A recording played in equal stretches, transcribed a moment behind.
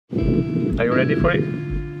Are you ready for it?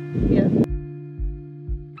 Yeah.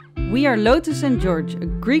 We are Lotus and George, a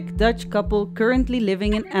Greek-Dutch couple currently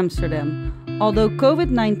living in Amsterdam. Although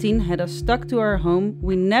COVID-19 had us stuck to our home,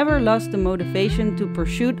 we never lost the motivation to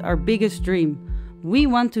pursue our biggest dream. We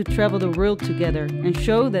want to travel the world together and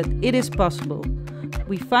show that it is possible.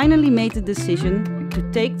 We finally made the decision to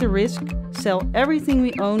take the risk, sell everything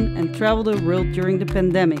we own and travel the world during the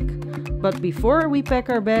pandemic. But before we pack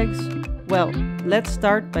our bags, well, let's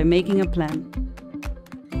start by making a plan.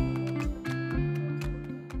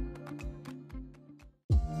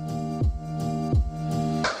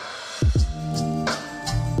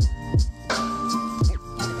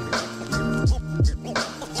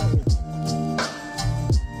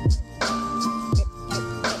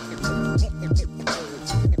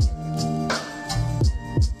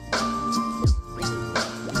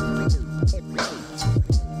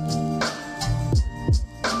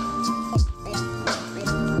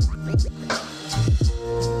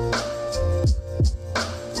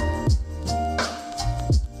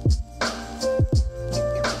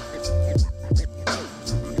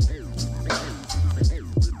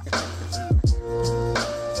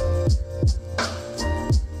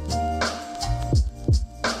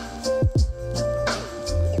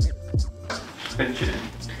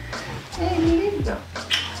 Hey, Linda.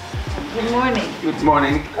 Good morning. Good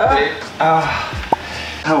morning.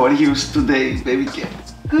 How are you today, baby?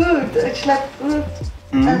 Good. I slept good.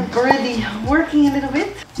 I'm already working a little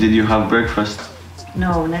bit. Did you have breakfast?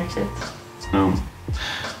 No, not yet. No.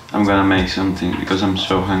 I'm gonna make something because I'm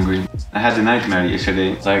so hungry. I had a nightmare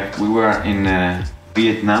yesterday. Like we were in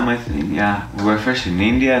Vietnam, I think. Yeah, we were first in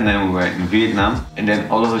India and then we were in Vietnam. And then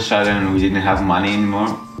all of a sudden we didn't have money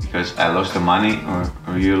anymore because I lost the money,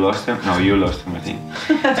 or you lost them. No, you lost them, I think.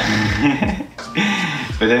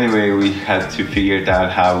 But anyway, we had to figure it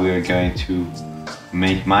out how we were going to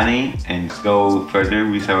make money and go further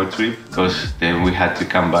with our trip, because then we had to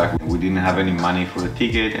come back. We didn't have any money for the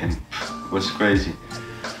ticket and it was crazy.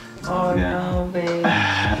 Oh yeah. No, babe.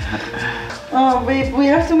 Oh, babe, we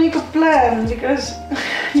have to make a plan because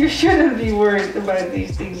you shouldn't be worried about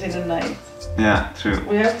these things in the night. Yeah, true.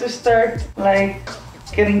 We have to start like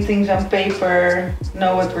getting things on paper,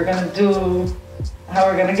 know what we're gonna do, how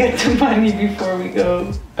we're gonna get the money before we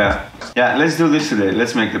go. Yeah, let's do this today.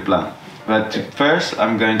 Let's make the plan. But first,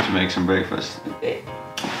 I'm going to make some breakfast. Okay.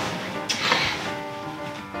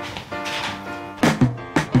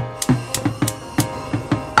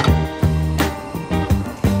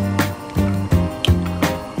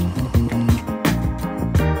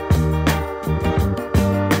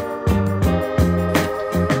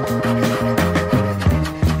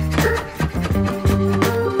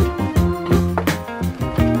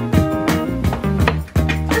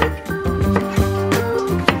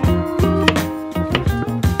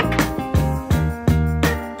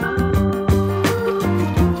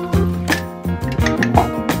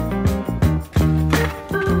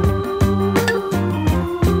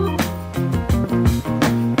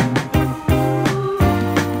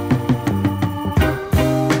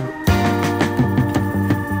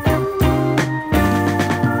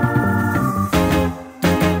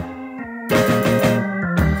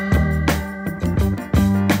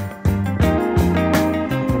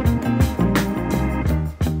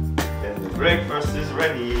 Breakfast is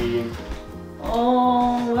ready.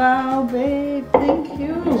 Oh wow, babe, thank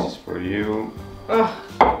you. This is for you. Oh,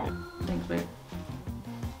 thanks, babe.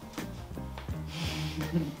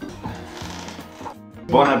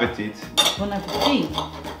 Bon appetit. Bon appetit.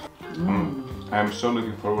 I'm so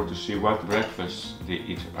looking forward to see what breakfast they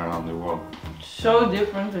eat around the world. So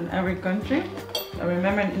different in every country. I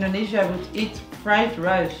remember in Indonesia I would eat fried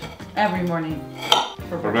rice every morning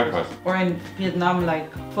for breakfast. Or in Vietnam like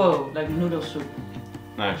pho, like noodle soup.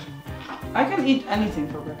 Nice. I can eat anything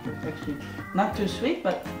for breakfast actually. Not too sweet,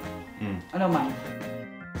 but I don't mind.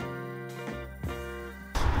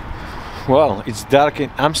 Well, it's dark in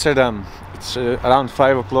Amsterdam. It's around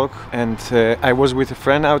 5 o'clock and I was with a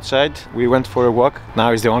friend outside. We went for a walk.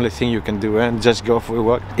 Now is the only thing you can do and just go for a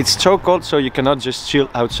walk. It's so cold, so you cannot just chill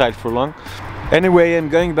outside for long. Anyway, I'm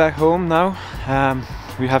going back home now.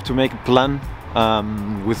 We have to make a plan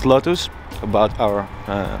with Lotus about our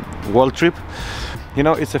world trip. You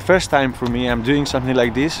know, it's the first time for me I'm doing something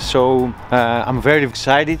like this, so I'm very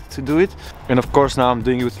excited to do it. And of course now I'm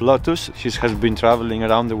doing it with Lotus. She has been traveling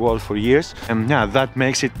around the world for years, and yeah, that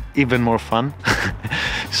makes it even more fun.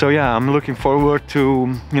 So yeah, I'm looking forward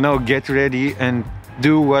to, you know, get ready and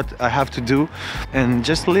do what I have to do and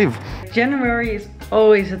just live. January is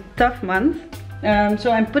always a tough month,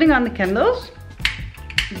 so I'm putting on the candles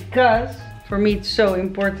because For me, it's so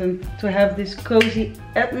important to have this cozy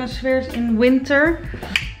atmospheres in winter.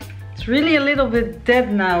 It's really a little bit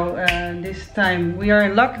dead now this time. We are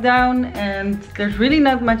in lockdown and there's really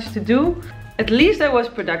not much to do. At least I was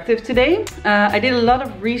productive today. I did a lot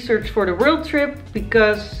of research for the world trip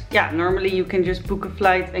because, yeah, normally you can just book a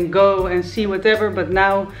flight and go and see whatever, but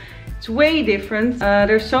now it's way different.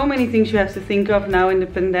 There's so many things you have to think of now in the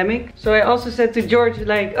pandemic. So I also said to George,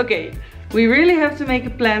 like, okay, we really have to make a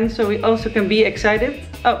plan so we also can be excited.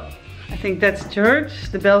 Oh, I think that's George,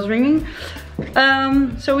 the bell's ringing.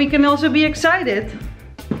 So we can also be excited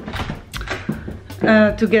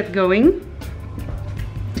to get going.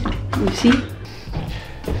 You see?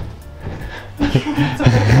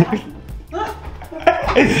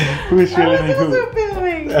 Who's I was also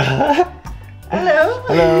filming. Hello.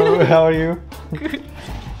 Hello, how are you?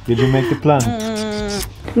 Did you make the plan?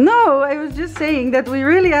 No, I was just saying that we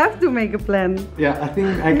really have to make a plan. Yeah, I think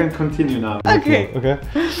I can continue now. Okay. Okay.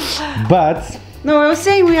 But No, I was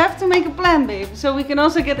saying we have to make a plan, babe, so we can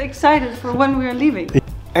also get excited for when we are leaving.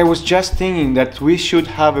 I was just thinking that we should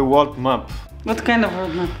have a world map. What kind of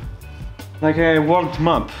world map? Like a world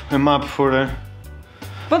map. A map for the...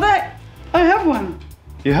 But I have one.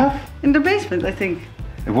 You have? In the basement, I think.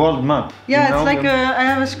 A world map? Yeah, You it's know like I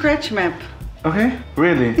have a scratch map. Okay,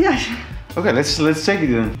 really? Yeah. Okay, let's take it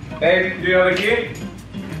then. Hey, do you have a key?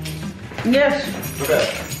 Yes. Okay.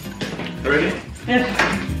 Ready? Yes.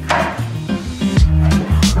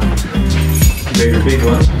 Very big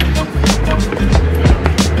one.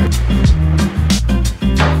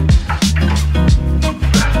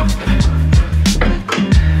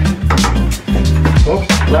 Oops,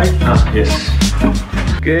 light? Ah, yes.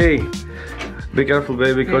 Okay. Be careful,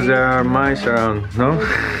 baby, because there are mice around, no?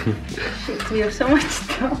 Shit, we have so much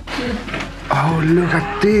stuff here. Oh, look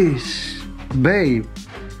at this! Babe!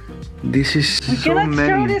 This is We so cannot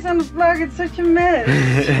show many. this on the vlog, it's such a mess.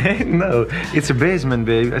 No, it's a basement,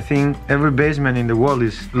 babe. I think every basement in the world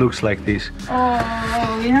looks like this.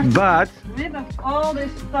 Oh, we have to But, get rid of all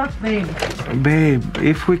this stuff, babe. babe,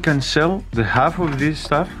 if we can sell the half of this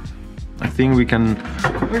stuff, I think we can...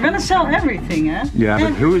 We're gonna sell everything, eh? Yeah, but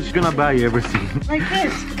And who is gonna buy everything? like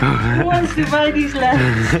this. Who wants to buy these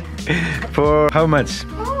lamps? For how much?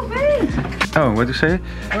 Oh, babe. Oh, what do you say?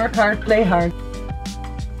 Work hard, play hard.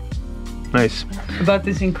 Nice, About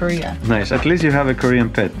this in Korea. nice. At least you have a Korean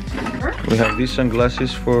pet. We have these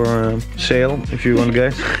sunglasses for sale, if you want,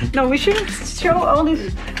 guys. No, we shouldn't show all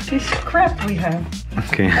this crap we have.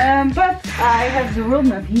 Okay. But I have the world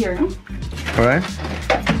map here. All right.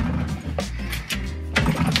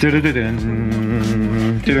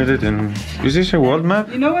 Is this a world map?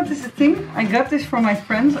 You know what is the thing? I got this from my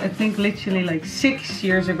friends, I think literally like 6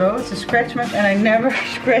 years ago. It's a scratch map and I never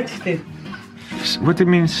scratched it. What do you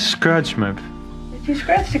mean scratch map? Did you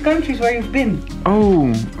scratch the countries where you've been?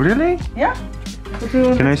 Oh, really? Yeah?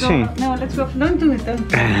 Can I see? No, let's go. Don't do it. Don't.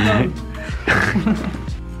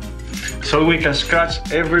 So we can scratch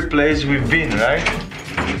every place we've been, right?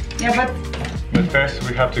 Yeah, but But first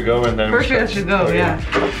we have to go and then first we have to go, yeah.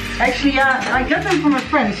 Actually, yeah, I got them from a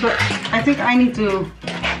friend, so I think I need to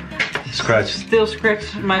scratch. still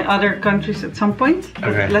scratch my other countries at some point. But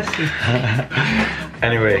Okay. let's see.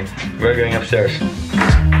 Anyway, we're going upstairs.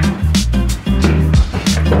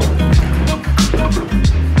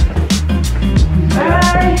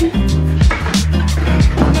 Bye!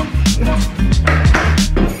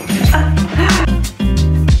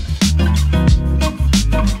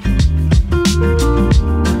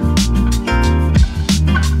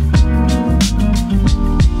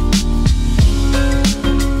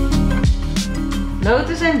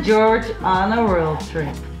 Lotus and George on a world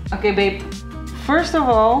trip. Okay, babe. First of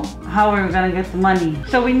all, how are we gonna get the money?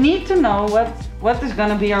 So we need to know what is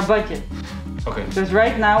gonna be our budget. Okay. Because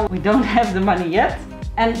right now we don't have the money yet.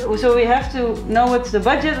 And so we have to know what's the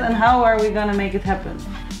budget and how are we gonna make it happen.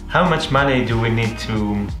 How much money do we need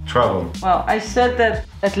to travel? Well, I said that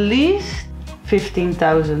at least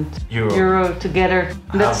 15,000 euro together.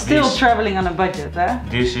 That's still this- traveling on a budget, eh?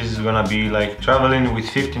 This is gonna be like traveling with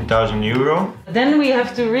 15,000 euro. Then we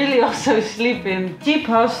have to really also sleep in cheap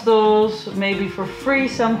hostels, maybe for free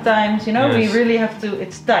sometimes, you know, we Yes. really have to,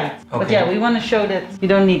 it's tight. But Okay. yeah, we want to show that you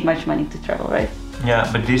don't need much money to travel, right? Yeah,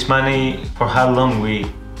 but this money, for how long we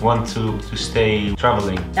want to stay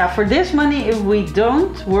traveling? Yeah, for this money, if we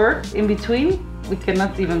don't work in between, we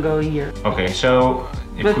cannot even go a year. Okay, so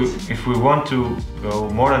But- if we want to go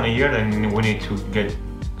more than a year, then we need to get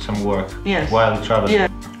some work Yes. while traveling. Yeah.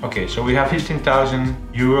 Okay, so we have 15,000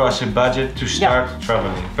 euro as a budget to start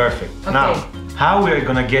traveling. Perfect. Okay. Now, how we are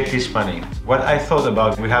gonna get this money. What I thought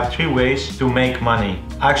about, we have 3 ways to make money.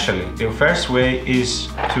 Actually, the first way is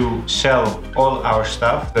to sell all our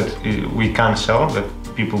stuff that we can't sell, that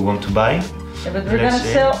people want to buy. Yeah, but we're gonna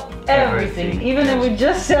sell everything, even if we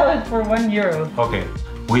just sell it for €1. Okay,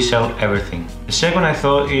 we sell everything. The second I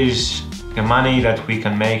thought is the money that we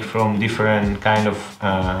can make from different kind of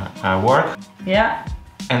work. Yeah.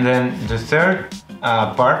 And then the third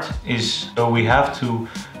part is so we have to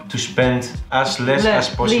spend as less as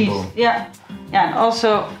possible. Least. Yeah. Yeah, and also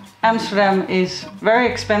Amsterdam is very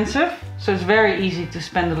expensive, so it's very easy to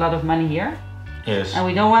spend a lot of money here. Yes. And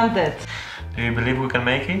we don't want that. Do you believe we can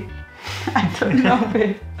make it? I don't know,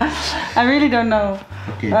 babe. I really don't know.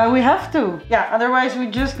 Okay. We have to. Yeah, otherwise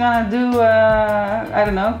we're just gonna do, I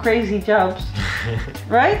don't know, crazy jobs.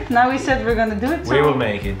 Right? Now we said we're gonna do it. So We will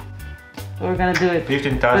make it. we're gonna do it.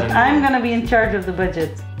 15,000. But I'm gonna be in charge of the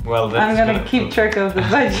budget. Well, that's I'm gonna keep track of the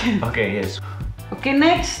budget. Okay, yes. Okay,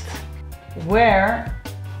 next. Where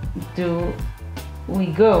do we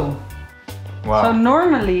go? Wow. So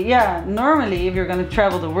normally if you're gonna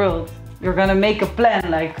travel the world, you're gonna make a plan,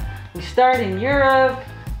 like we start in Europe,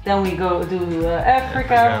 then we go to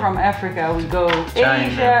Africa, from Africa we go China.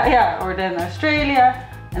 Asia, yeah, or then Australia,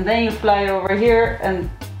 and then you fly over here and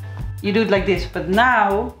you do it like this. But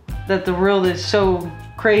now that the world is so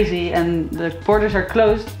crazy and the borders are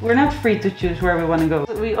closed, we're not free to choose where we want to go.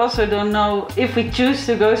 We also don't know if we choose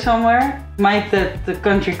to go somewhere, might that the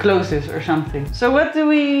country closes or something. So what do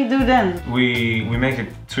we do then? We make it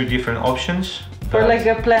 3 different options. Or like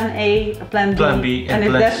a plan A, a plan B, and if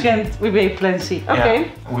plan that C. can't, we make plan C. Okay.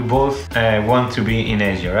 Yeah, we both want to be in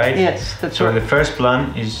Asia, right? Yes, that's So right. the first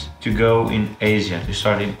plan is to go in Asia, to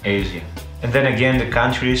start in Asia. And then again, the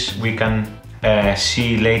countries we can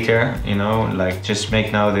see later, you know, like just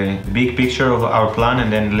make now the big picture of our plan,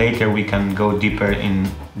 and then later we can go deeper in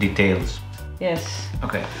details. Yes.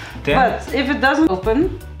 Okay. Then, But if it doesn't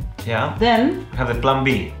open, yeah, then we have the plan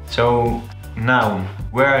B. So now,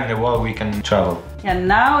 where in the world we can travel? yeah,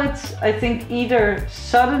 now it's I think either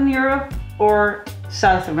Southern Europe or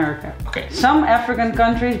South America. Okay. Some African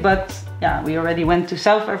countries, but yeah, we already went to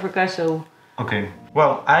South Africa, so Okay.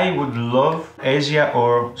 Well, I would love Asia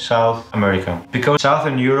or South America, because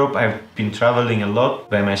Southern Europe, I've been traveling a lot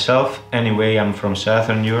by myself. Anyway, I'm from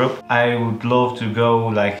Southern Europe. I would love to go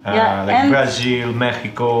like Brazil,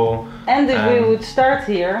 Mexico. and if we would start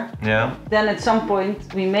here, Yeah, then at some point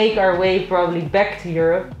we make our way probably back to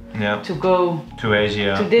Europe yeah, to go to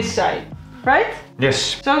Asia. to this side, right? Yes.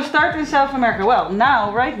 So start in South America. Well,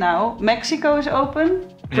 right now, Mexico is open,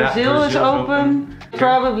 Yeah, Brazil is Brazil's open,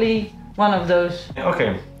 probably one of those.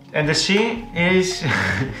 Okay. And the sea is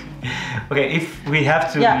okay. If we have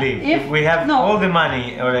to leave, if we have all the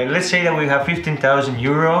money, or let's say that we have 15,000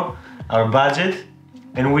 euro, our budget,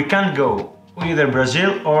 and we can't go either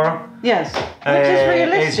Brazil or Yes, which is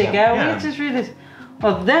realistic, Asia. Yeah. which is realistic.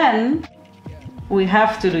 Well, then we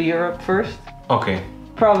have to do Europe first, Okay.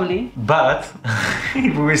 probably. But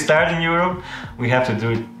if we start in Europe, we have to do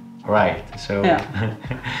it right. So Yeah.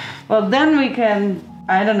 Well, then we can,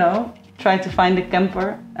 I don't know, try to find a camper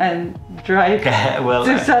and drive well,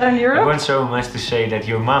 to Southern I Europe. want so much to say that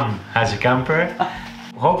your mom has a camper.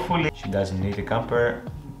 Hopefully, she doesn't need a camper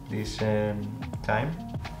this time.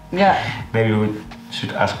 Yeah. Maybe we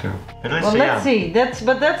should ask her. But let's Well, see. let's see.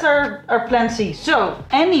 That's our plan C. So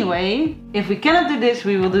anyway, if we cannot do this,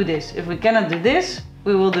 we will do this. If we cannot do this,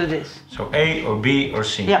 we will do this. So A or B or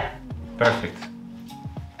C. Yeah. Perfect.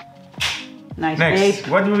 Nice. Next,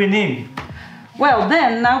 babe. what do we need? Well,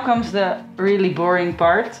 then now comes the really boring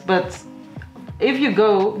part. But if you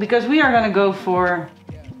go, because we are gonna go for,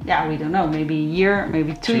 yeah, we don't know, maybe a year,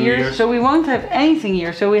 maybe 2 years. So we won't have anything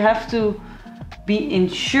here. So we have to be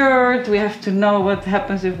insured. We have to know what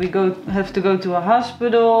happens if we have to go to a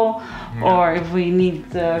hospital, or if we need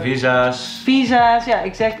Visas. visas. Yeah,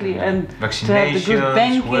 exactly, and to have the good Vaccinations,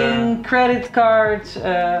 banking, credit cards,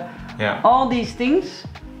 all these things.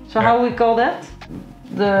 So how we call that?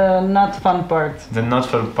 The not fun part. The not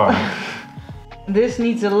fun part. This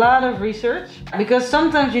needs a lot of research, because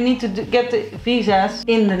sometimes you need to get the visas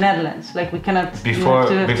in the Netherlands. Like we cannot Before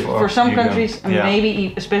for some you go. countries, and Yeah.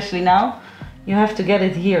 maybe especially now, you have to get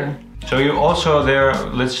it here. So you also there.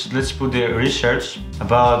 Let's put the research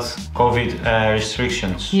about COVID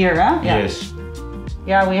restrictions. Here, huh? Yeah. Yes.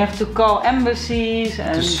 Yeah, we have to call embassies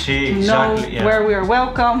and To see know exactly, yeah. where we are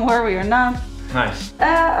welcome, where we are not. Nice.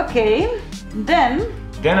 Okay, then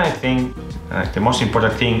Then I think the most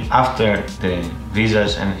important thing after the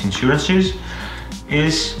visas and insurances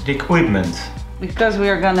is the equipment. because we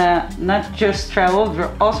are gonna not just travel,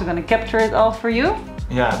 we're also gonna capture it all for you.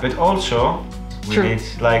 Yeah, but also We True. need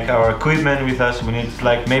like our equipment with us. We need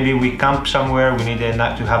like maybe we camp somewhere. We need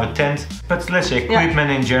to have a tent. But let's say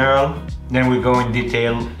equipment in general. Then we go in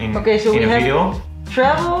detail in Okay, so in we a have video.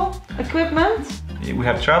 travel equipment We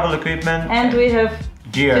have travel equipment and we have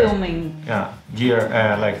gear. filming. Yeah, gear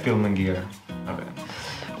like filming gear. Okay.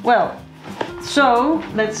 Well, so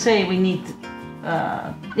let's say we need,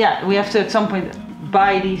 we have to at some point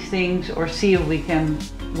buy these things or see if we can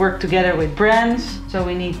work together with brands. So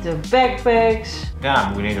we need the backpacks,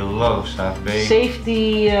 Yeah, we need a lot of stuff, babe.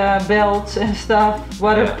 safety belts and stuff,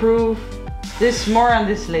 waterproof. This more on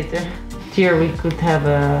this later. Here we could have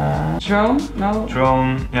a drone, no?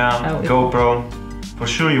 Drone, yeah, Oh, GoPro. For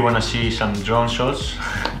sure you wanna see some drone shots.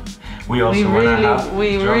 We also wanna have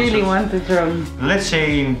we drone really shots. want the drone. Let's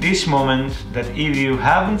say in this moment that if you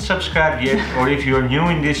haven't subscribed yet or if you're new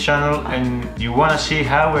in this channel and you wanna see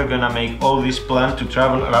how we're gonna make all this plan to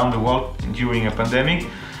travel around the world during a pandemic,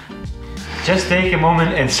 just take a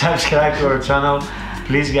moment and subscribe to our channel.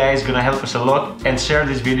 Please guys, gonna help us a lot, and share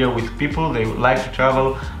this video with people they would like to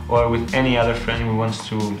travel or with any other friend who wants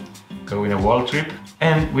to go in a world trip,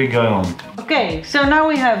 and we go on. Okay, so now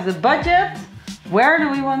we have the budget. Where do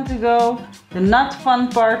we want to go? The not fun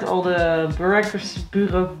part, all the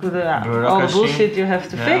all the bullshit you have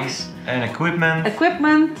to fix. And equipment.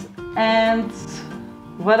 Equipment and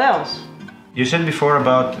what else? You said before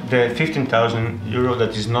about the 15,000 euro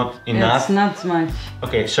that is not enough. It's not much.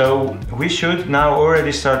 Okay, so we should now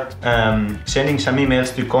already start sending some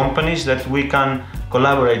emails to companies that we can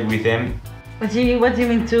collaborate with them. What do you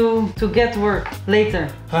mean to get work later?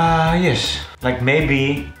 Yes, like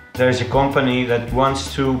maybe there's a company that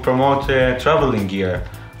wants to promote traveling gear,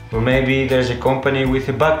 or maybe there's a company with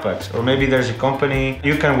the backpacks, or maybe there's a company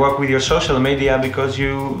you can work with your social media because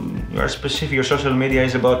you are specific, your social media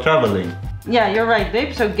is about traveling. Yeah, you're right,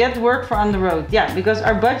 babe. So get work for on the road. Yeah, because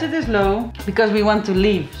our budget is low because we want to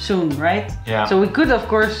leave soon, right? Yeah. So we could, of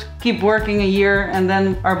course, keep working a year and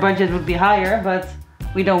then our budget would be higher, but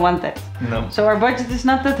we don't want that. No. So our budget is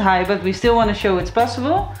not that high, but we still want to show it's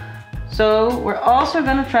possible. So we're also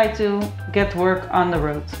gonna try to get work on the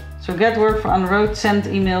road. So get work for on the road, send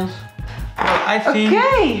emails. Well, I think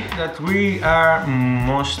Okay. that we are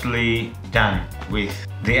mostly done with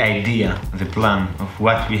the idea, the plan of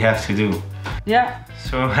what we have to do. Yeah.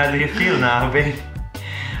 So how do you feel now, babe?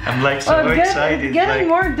 I'm like so excited. Getting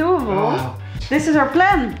like, more doable. wow. This is our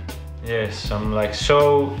plan. Yes, I'm like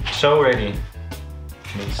so ready.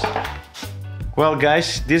 Well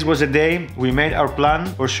guys, this was the day we made our plan.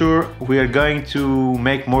 For sure we are going to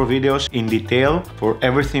make more videos in detail for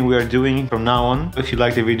everything we are doing from now on. If you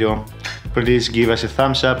like the video, please give us a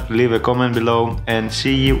thumbs up, leave a comment below, and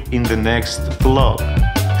see you in the next vlog.